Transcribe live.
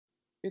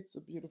It's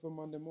a beautiful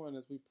Monday morning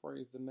as we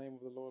praise the name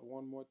of the Lord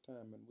one more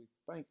time and we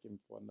thank Him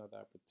for another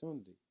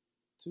opportunity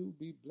to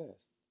be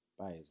blessed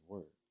by His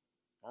Word.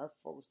 Our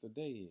focus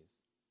today is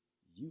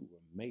you were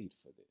made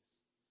for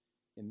this.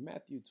 In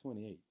Matthew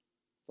 28,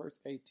 verse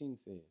 18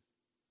 says,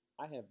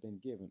 I have been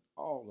given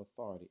all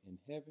authority in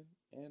heaven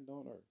and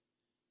on earth.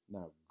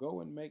 Now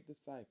go and make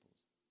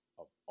disciples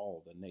of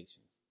all the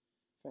nations.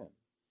 Family,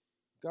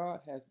 God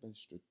has been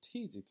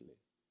strategically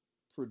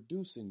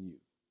producing you.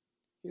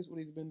 Here's what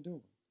He's been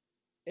doing.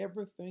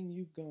 Everything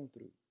you've gone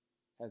through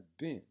has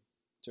been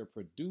to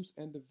produce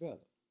and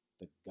develop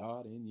the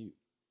God in you.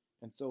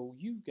 And so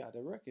you've got to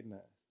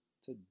recognize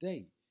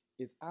today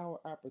is our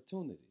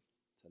opportunity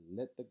to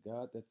let the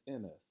God that's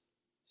in us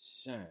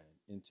shine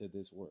into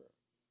this world.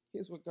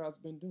 Here's what God's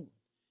been doing.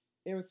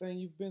 Everything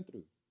you've been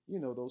through,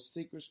 those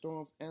secret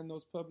storms and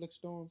those public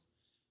storms,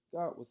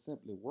 God was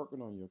simply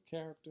working on your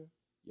character,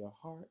 your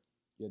heart,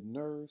 your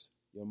nerves,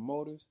 your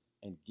motives,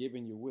 and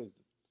giving you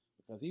wisdom.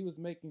 Because He was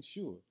making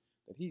sure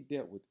that He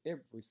dealt with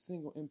every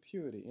single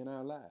impurity in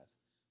our lives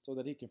so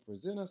that He can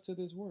present us to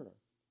this world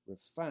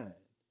refined,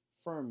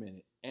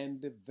 fermented, and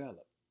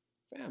developed.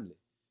 Family,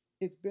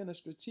 it's been a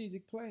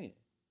strategic plan.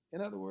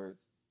 In other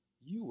words,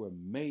 you were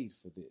made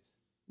for this.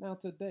 Now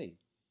today,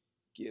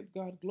 give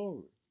God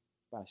glory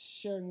by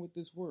sharing with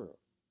this world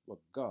what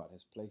God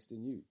has placed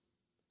in you,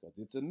 because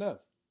it's enough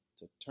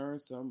to turn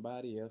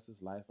somebody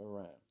else's life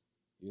around.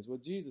 Here's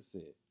what Jesus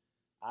said.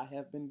 I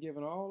have been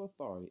given all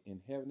authority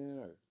in heaven and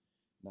earth.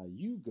 Now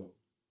you go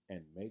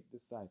and make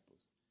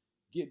disciples.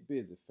 Get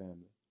busy,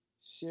 family.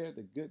 Share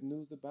the good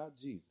news about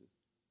Jesus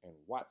and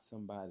watch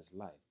somebody's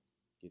life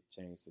get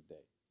changed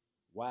today.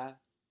 Why?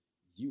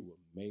 You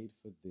were made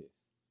for this.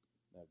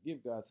 Now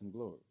give God some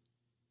glory.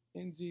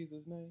 In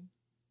Jesus' name,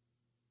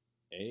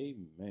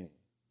 amen.